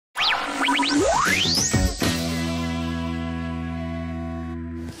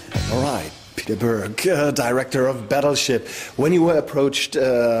All right, Peter Berg, director of Battleship. When you were approached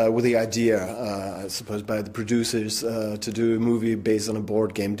with the idea, I suppose by the producers, to do a movie based on a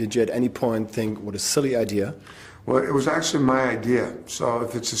board game, did you at any point think, what a silly idea? Well, it was actually my idea. So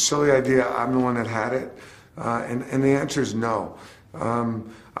if it's a silly idea, I'm the one that had it. And the answer is no.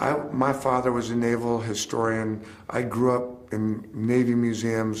 My father was a naval historian. I grew up in Navy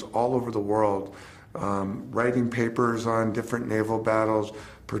museums all over the world, writing papers on different naval battles,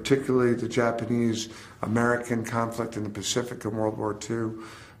 particularly the Japanese-American conflict in the Pacific in World War II.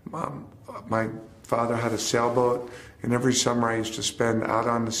 My father had a sailboat, and every summer I used to spend out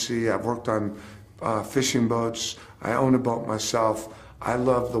on the sea. I've worked on fishing boats. I own a boat myself. I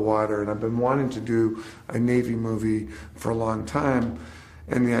love the water, and I've been wanting to do a Navy movie for a long time.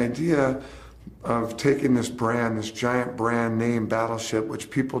 And the idea of taking this brand, this giant brand name, Battleship,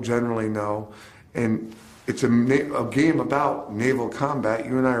 which people generally know, and it's a game about naval combat.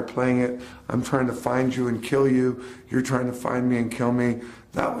 You and I are playing it. I'm trying to find you and kill you. You're trying to find me and kill me.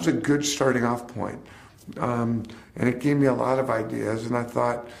 That was a good starting off point. And it gave me a lot of ideas, and I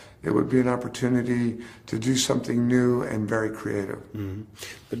thought it would be an opportunity to do something new and very creative. Mm-hmm.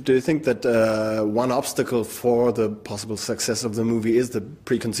 But do you think that one obstacle for the possible success of the movie is the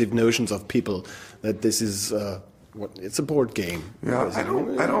preconceived notions of people, that this is it's a board game? Yeah, I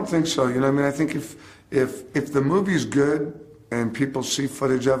don't think so. You know, I mean, I think if the movie's good and people see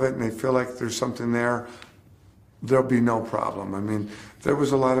footage of it and they feel like there's something there, there'll be no problem. I mean, there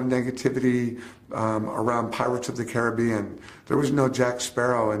was a lot of negativity around Pirates of the Caribbean. There was no Jack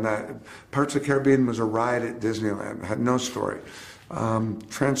Sparrow in that. Pirates of the Caribbean was a ride at Disneyland, had no story.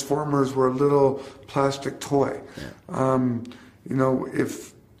 Transformers were a little plastic toy. Yeah. You know,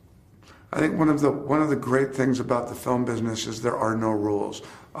 I think one of the great things about the film business is there are no rules,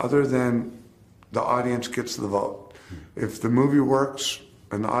 other than the audience gets the vote. If the movie works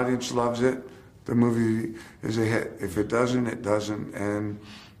and the audience loves it, the movie is a hit. If it doesn't, it doesn't. And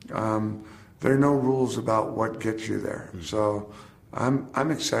there are no rules about what gets you there. So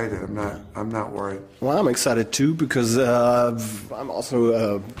I'm excited. I'm not worried. Well, I'm excited too, because I'm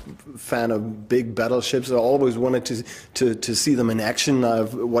also a fan of big battleships. I always wanted to see them in action.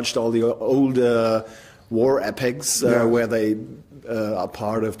 I've watched all the old war epics where they are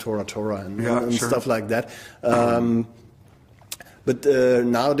part of Tora Tora and sure. stuff like that. But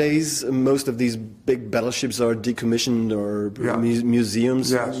nowadays, most of these big battleships are decommissioned or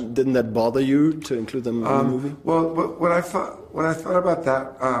museums. Yes. Didn't that bother you to include them in the movie? Well, what I thought about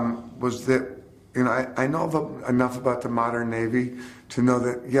that was that, you know, I know enough about the modern Navy to know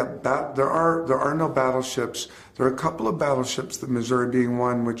that there are no battleships. There are a couple of battleships, the Missouri being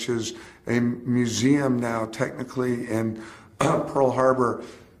one, which is a museum now technically in Pearl Harbor.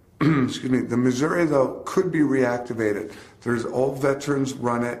 Excuse me. The Missouri, though, could be reactivated. There's old veterans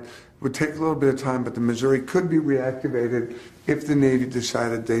run it. It would take a little bit of time, but the Missouri could be reactivated if the Navy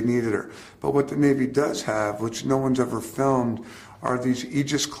decided they needed her. But what the Navy does have, which no one's ever filmed, are these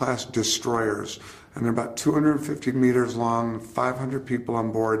Aegis-class destroyers. And they're about 250 meters long, 500 people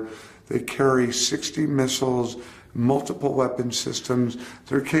on board. They carry 60 missiles, multiple weapon systems.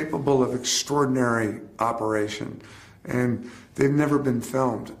 They're capable of extraordinary operation. And they've never been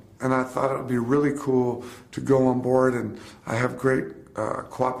filmed. And I thought it would be really cool to go on board, and I have great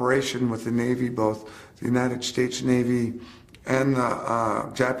cooperation with the Navy, both the United States Navy and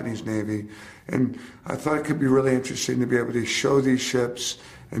the Japanese Navy. And I thought it could be really interesting to be able to show these ships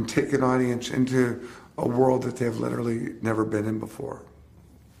and take an audience into a world that they've literally never been in before.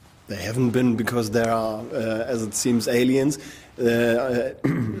 They haven't been because there are, as it seems, aliens.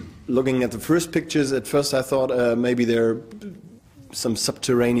 Looking at the first pictures, at first I thought maybe they're some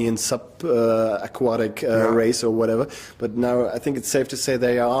subterranean, aquatic race or whatever. But now I think it's safe to say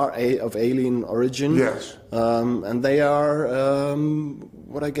they are of alien origin. Yes. And they are,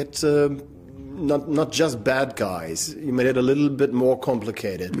 what I get, not just bad guys. You made it a little bit more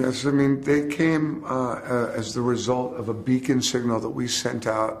complicated. Yes, I mean, they came as the result of a beacon signal that we sent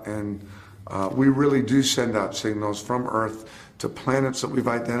out, and we really do send out signals from Earth to planets that we've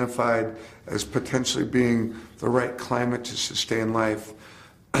identified as potentially being the right climate to sustain life.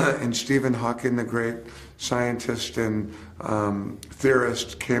 And Stephen Hawking, the great scientist and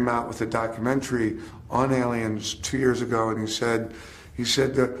theorist, came out with a documentary on aliens 2 years ago, and he said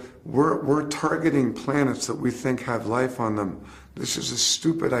that we're targeting planets that we think have life on them. This is a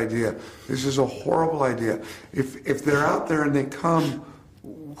stupid idea. This is a horrible idea. If they're out there and they come,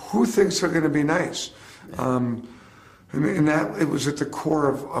 who thinks they're going to be nice? And that, it was at the core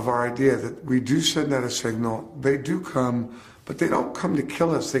of our idea that we do send out a signal. They do come, but they don't come to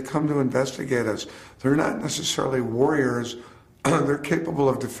kill us. They come to investigate us. They're not necessarily warriors they're capable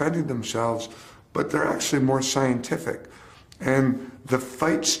of defending themselves, but they're actually more scientific. And the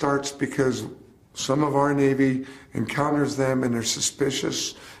fight starts because some of our Navy encounters them and they're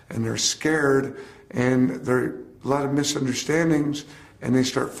suspicious and they're scared and there are a lot of misunderstandings and they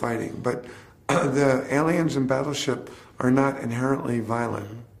start fighting. But the aliens in Battleship are not inherently violent.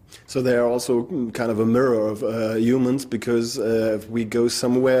 So they are also kind of a mirror of humans, because if we go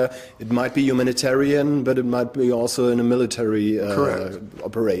somewhere, it might be humanitarian, but it might be also in a military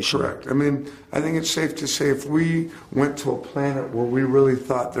operation. Correct. I mean, I think it's safe to say if we went to a planet where we really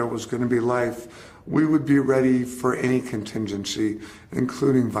thought there was going to be life, we would be ready for any contingency,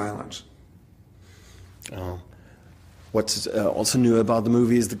 including violence. What's also new about the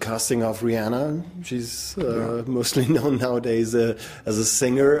movie is the casting of Rihanna. She's mostly known nowadays as a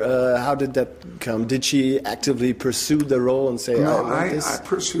singer. How did that come? Did she actively pursue the role and say, No, I want this? I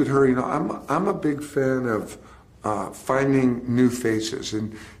pursued her. You know, I'm a big fan of finding new faces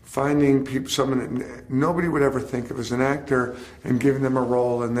and finding people, someone that nobody would ever think of as an actor, and giving them a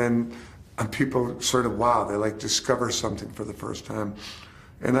role, and then people sort of, wow, they like discover something for the first time.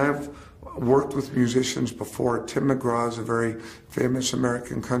 And I've worked with musicians before. Tim McGraw is a very famous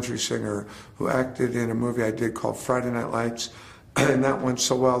American country singer who acted in a movie I did called Friday Night Lights, and that went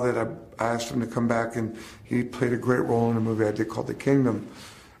so well that I asked him to come back, and he played a great role in a movie I did called The Kingdom.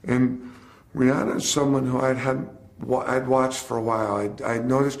 And Rihanna is someone who I'd watched for a while. I'd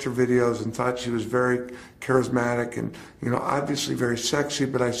noticed her videos and thought she was very charismatic and, you know, obviously very sexy,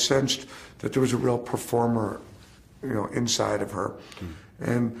 but I sensed that there was a real performer, you know, inside of her.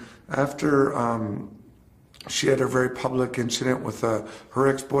 And after she had a very public incident with her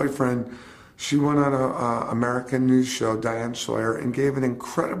ex-boyfriend, she went on an American news show, Diane Sawyer, and gave an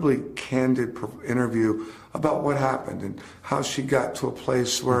incredibly candid interview about what happened and how she got to a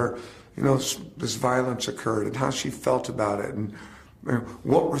place where, you know, this violence occurred and how she felt about it and, you know,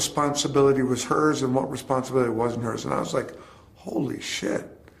 what responsibility was hers and what responsibility wasn't hers. And I was like, holy shit,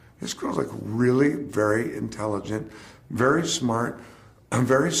 this girl's like really very intelligent, very smart,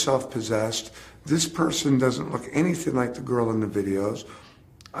 very self-possessed. This person doesn't look anything like the girl in the videos.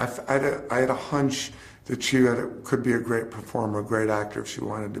 I had a hunch that she could be a great performer, a great actor if she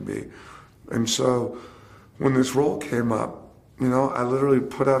wanted to be. And so when this role came up, you know, I literally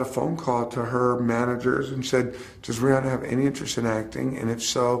put out a phone call to her managers and said, does Rihanna have any interest in acting? And if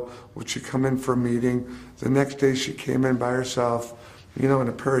so, would she come in for a meeting? The next day she came in by herself, you know, in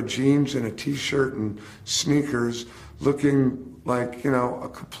a pair of jeans and a t-shirt and sneakers, looking like, you know, a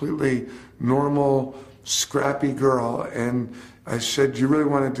completely normal, scrappy girl. And I said, do you really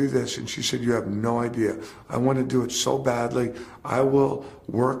want to do this? And she said, you have no idea. I want to do it so badly. I will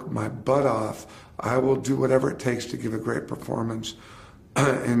work my butt off. I will do whatever it takes to give a great performance.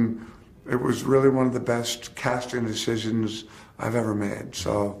 And it was really one of the best casting decisions I've ever made.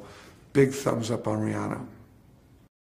 So big thumbs up on Rihanna.